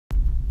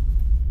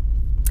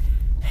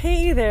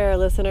Hey there,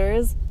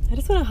 listeners. I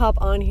just want to hop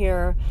on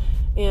here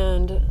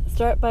and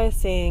start by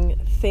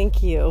saying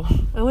thank you.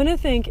 I want to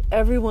thank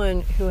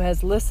everyone who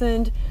has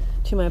listened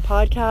to my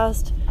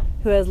podcast,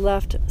 who has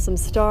left some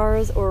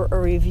stars or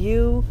a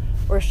review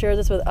or shared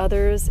this with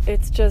others.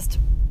 It's just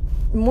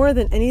more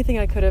than anything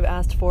I could have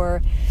asked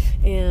for,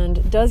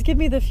 and does give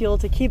me the fuel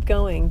to keep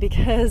going,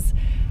 because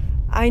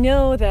I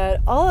know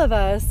that all of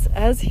us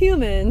as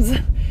humans,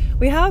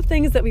 we have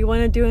things that we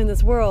want to do in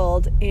this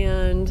world,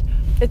 and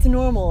it's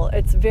normal.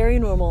 It's very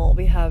normal.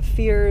 We have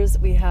fears,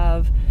 we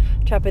have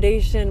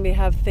trepidation, we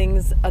have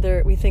things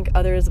we think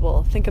others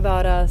will think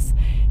about us,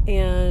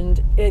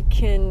 and it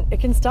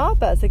can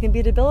stop us. It can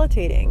be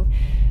debilitating.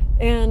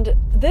 And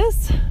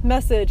this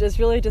message is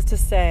really just to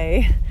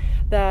say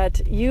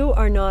that you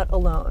are not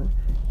alone.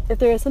 If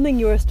there is something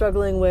you are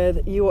struggling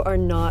with, you are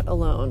not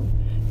alone.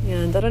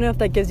 And I don't know if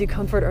that gives you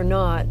comfort or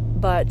not,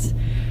 but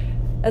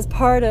as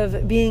part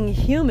of being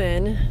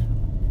human,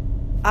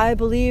 I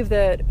believe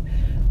that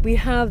we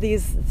have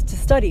these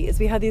studies.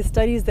 We have these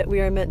studies that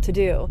we are meant to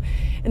do.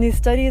 And these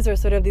studies are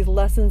sort of these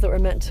lessons that we're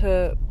meant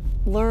to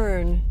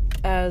learn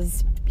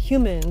as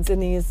humans in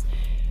these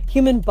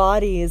human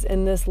bodies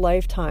in this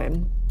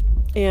lifetime.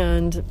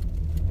 And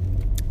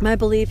my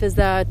belief is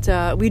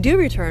that we do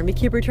return. We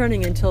keep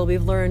returning until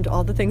we've learned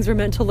all the things we're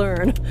meant to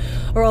learn,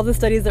 or all the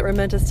studies that we're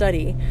meant to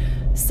study.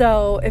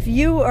 So if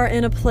you are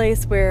in a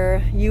place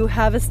where you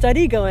have a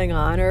study going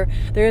on, or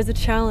there is a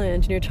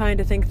challenge and you're trying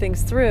to think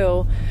things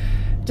through,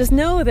 just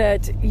know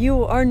that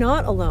you are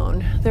not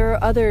alone. There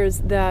are others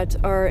that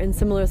are in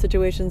similar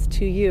situations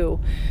to you,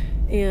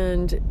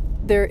 and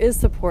there is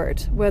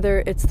support,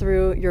 whether it's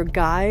through your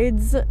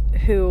guides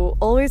who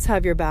always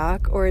have your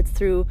back, or it's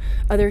through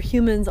other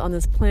humans on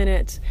this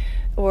planet,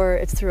 or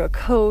it's through a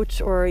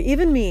coach, or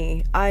even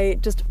me. I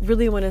just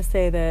really want to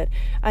say that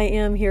I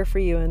am here for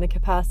you in the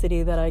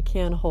capacity that I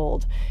can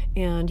hold,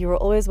 and you are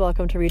always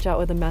welcome to reach out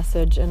with a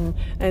message, and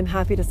I'm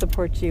happy to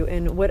support you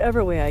in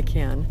whatever way I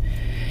can.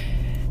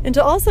 And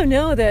to also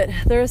know that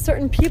there are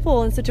certain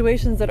people and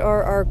situations that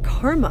are our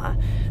karma.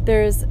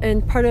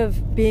 And part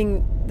of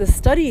being the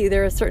study,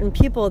 there are certain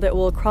people that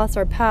will cross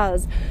our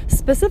paths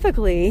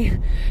specifically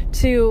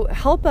to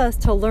help us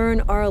to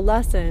learn our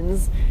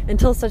lessons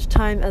until such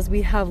time as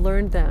we have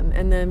learned them.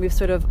 And then we've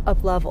sort of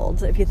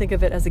up-leveled, if you think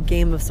of it as a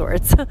game of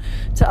sorts,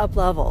 to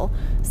up-level.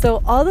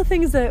 So all the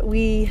things that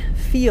we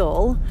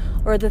feel,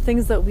 or the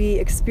things that we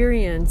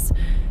experience,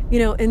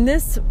 in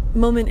this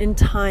moment in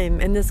time,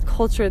 in this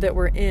culture that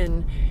we're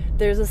in,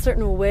 there's a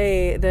certain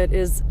way that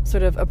is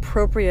sort of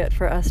appropriate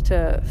for us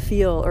to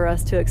feel or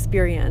us to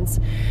experience.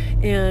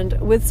 And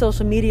with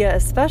social media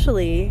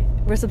especially,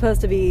 we're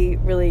supposed to be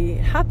really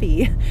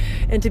happy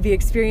and to be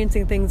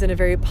experiencing things in a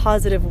very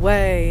positive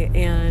way,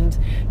 and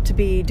to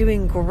be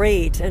doing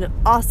great and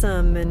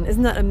awesome, and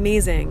isn't that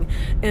amazing?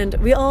 And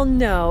we all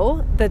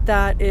know that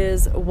that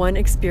is one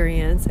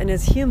experience, and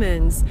as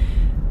humans,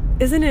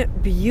 isn't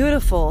it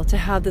beautiful to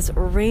have this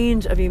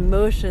range of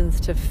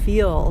emotions to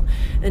feel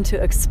and to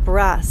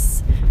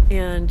express,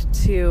 and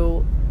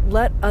to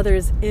let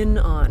others in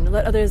on,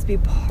 let others be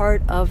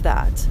part of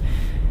that,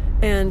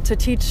 and to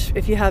teach,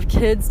 if you have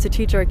kids, to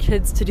teach our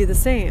kids to do the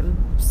same.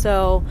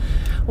 So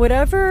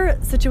whatever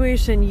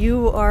situation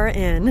you are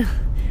in,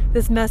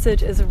 this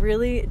message is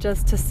really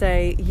just to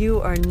say you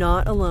are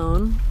not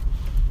alone,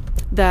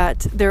 that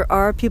there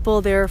are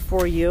people there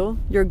for you.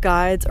 Your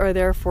guides are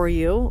there for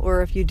you,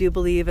 or if you do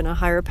believe in a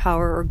higher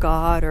power or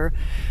God or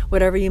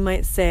whatever you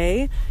might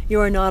say, you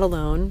are not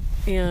alone.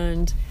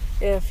 And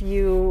if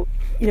you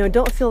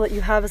don't feel that you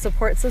have a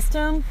support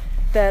system,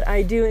 that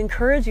I do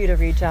encourage you to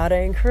reach out.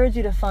 I encourage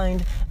you to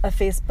find a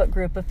Facebook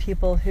group of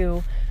people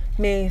who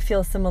may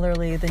feel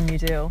similarly than you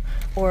do,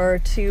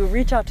 or to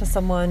reach out to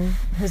someone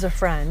who's a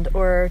friend,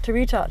 or to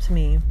reach out to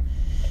me.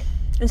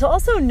 And to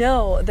also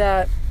know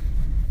that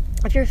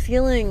if you're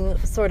feeling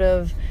sort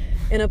of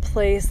in a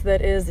place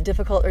that is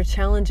difficult or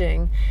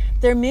challenging,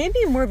 there may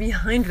be more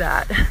behind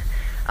that.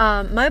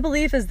 My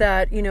belief is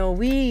that,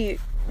 we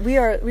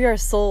are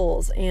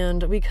souls,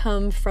 and we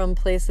come from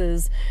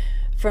places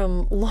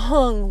from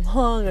long,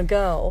 long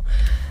ago.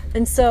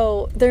 And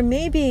so there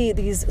may be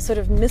these sort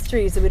of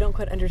mysteries that we don't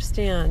quite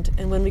understand.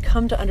 And when we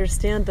come to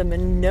understand them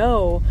and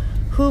know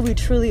who we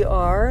truly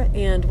are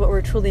and what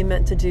we're truly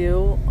meant to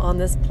do on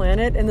this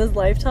planet in this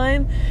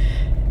lifetime,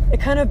 it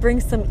kind of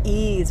brings some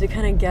ease. We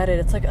kind of get it.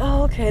 It's like,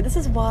 oh, okay, this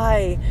is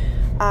why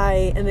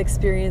I am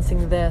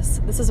experiencing this.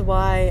 This is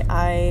why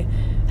I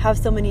have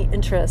so many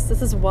interests.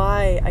 This is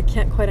why I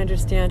can't quite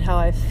understand how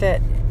I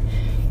fit.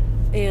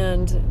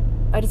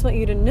 And I just want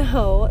you to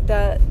know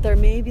that there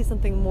may be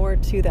something more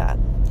to that.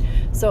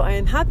 So I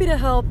am happy to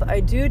help.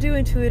 I do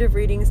intuitive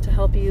readings to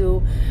help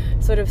you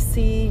sort of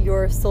see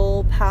your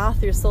soul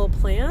path, your soul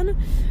plan.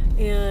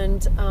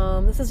 And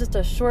this is just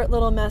a short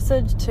little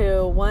message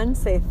to, one,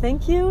 say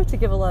thank you, to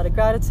give a lot of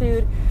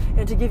gratitude,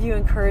 and to give you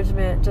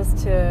encouragement just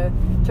to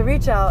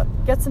reach out,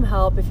 get some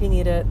help if you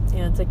need it,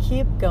 and to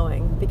keep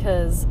going,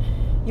 because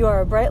you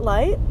are a bright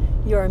light.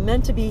 You are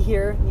meant to be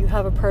here. You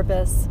have a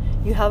purpose.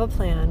 You have a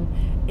plan,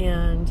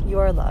 and you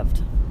are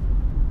loved.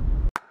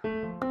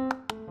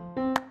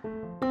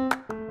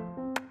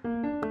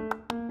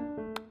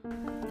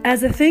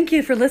 As a thank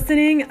you for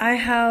listening, I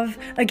have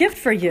a gift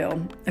for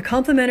you, a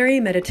complimentary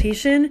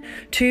meditation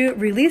to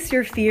release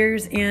your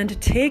fears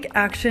and take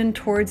action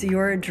towards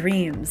your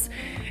dreams.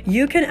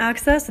 You can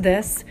access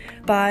this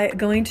by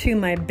going to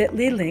my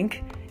bit.ly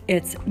link.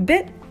 It's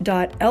bit.ly/Steph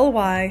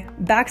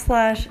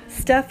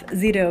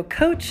Zito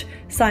Coach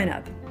sign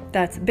up.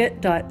 That's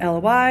bit.ly/Steph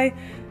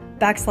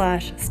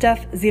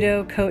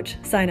Zito Coach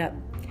sign up.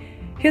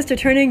 Here's to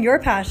turning your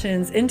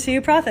passions into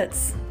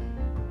profits.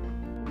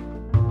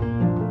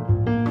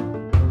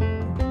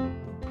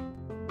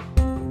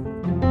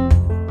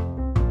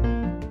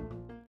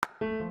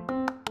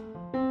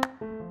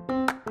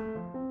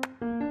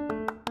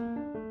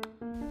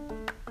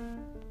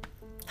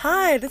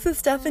 Hi, this is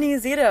Stephanie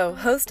Zito,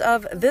 host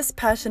of This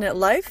Passionate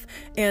Life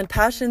and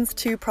Passions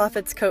to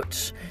Profits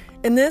Coach.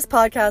 In this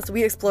podcast,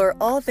 we explore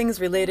all things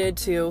related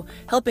to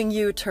helping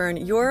you turn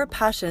your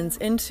passions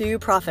into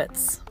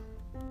profits.